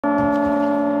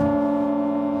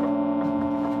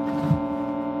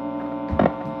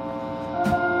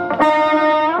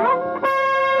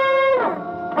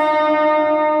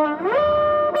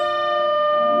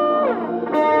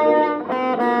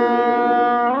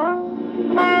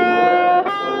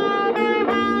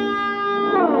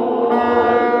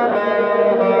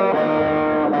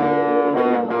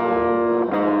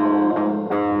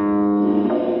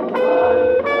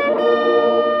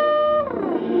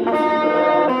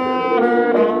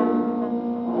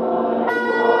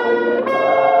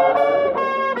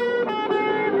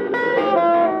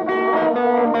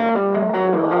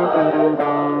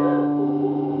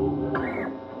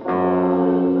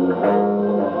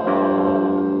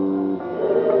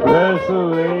There's a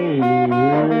lady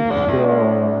who's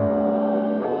sure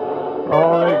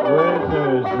all that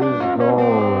glitters is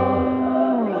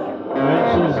gold, and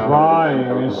she's buying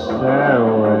a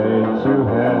stairway to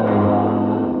heaven.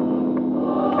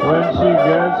 When she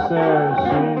gets there,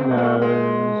 she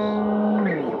knows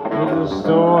that the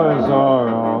stores are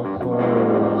all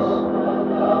closed.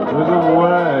 With a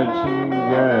word, she can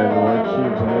get what she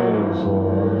pays for.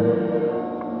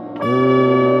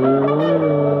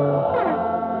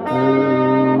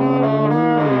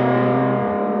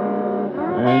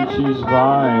 And she's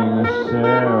buying a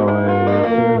stairway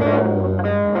to heaven.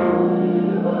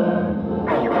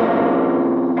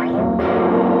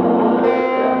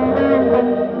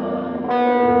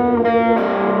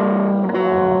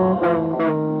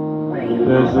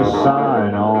 There's a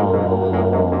sign on the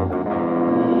wall,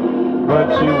 but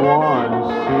she wants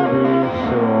to be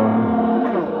sure.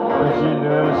 But she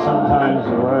knows sometimes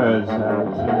words have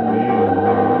two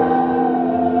meanings.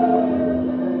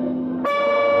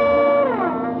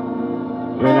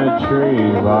 In a tree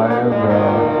by a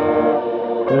brook,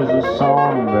 there's a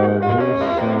songbird who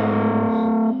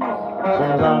sings.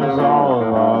 Sometimes all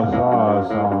of our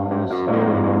thoughts on the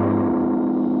steering.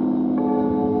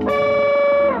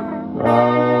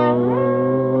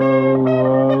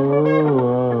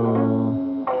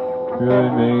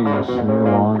 Really makes me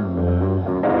wonder.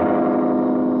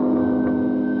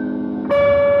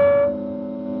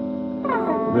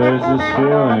 There's this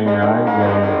feeling I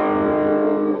get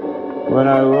when I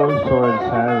look towards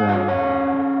heaven,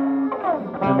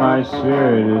 and my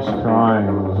spirit is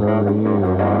crying for you.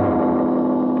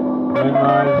 In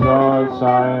my thoughts I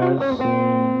have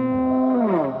seen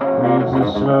waves of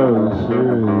smoke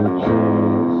through the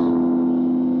trees,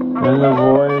 and the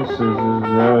voices of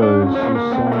those who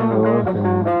stand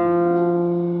looking.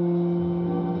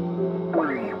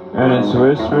 And it's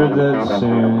whispered that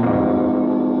soon,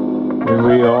 if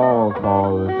we all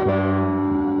call the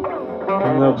tune,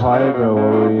 and the piper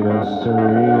will lead us to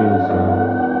reason,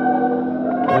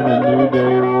 and a new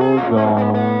day will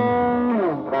dawn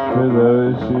for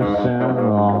those who stand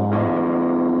long,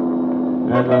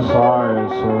 and the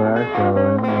forest will echo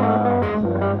in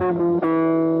laughter.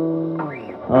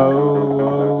 Oh,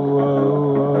 oh, oh,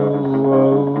 oh, oh,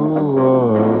 oh,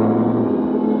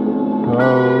 oh,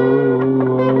 oh.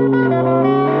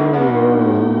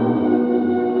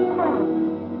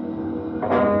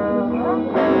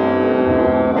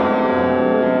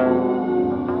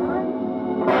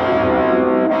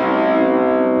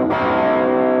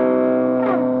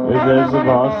 If there's a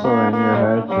bustle in your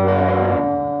hedgerow,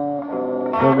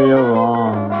 don't be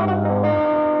alarmed now.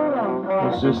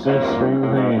 It's just a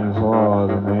sprinkling for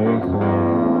the making.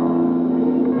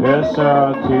 Yes, there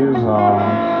are 2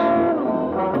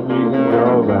 paths, and you can go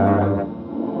back,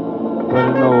 but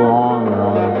in the long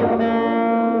run,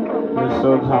 there's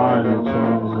still time to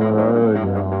change the road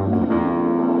you're on.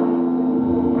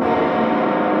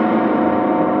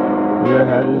 Your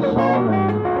head is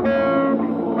humming,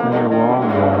 and it won't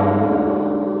go.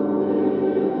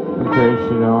 In case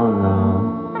you don't know,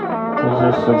 it's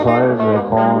just the pleasure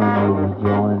calling you to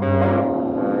join me.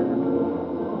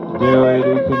 Dear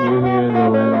lady, can you hear the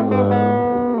wind blow?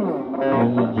 And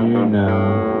did you know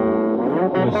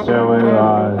the stairway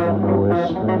lies on the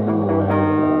whispering wind?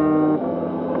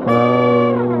 Oh,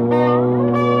 oh,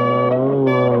 oh,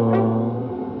 oh, oh,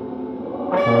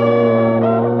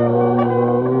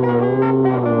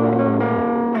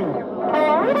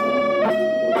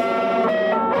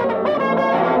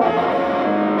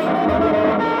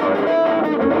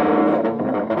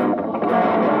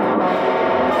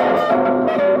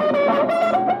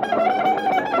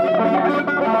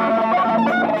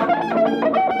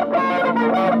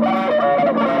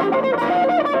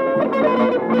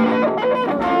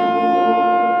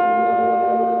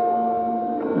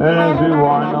 And as we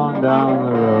wind on down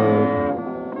the road,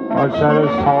 our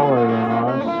shadows taller than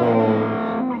our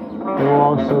souls, there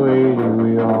walks a lady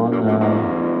we all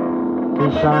know, who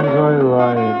shines like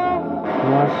light, who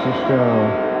wants to show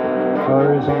how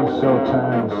everything still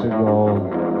turns to gold.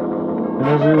 And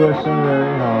as we listen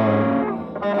very hard,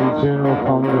 the tune will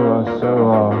come to us so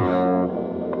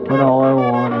lost, when all are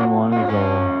one and one is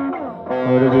all.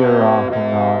 Oh, to be a rock and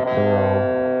not to roll.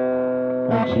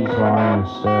 And she's flying a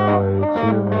stairway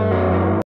to me.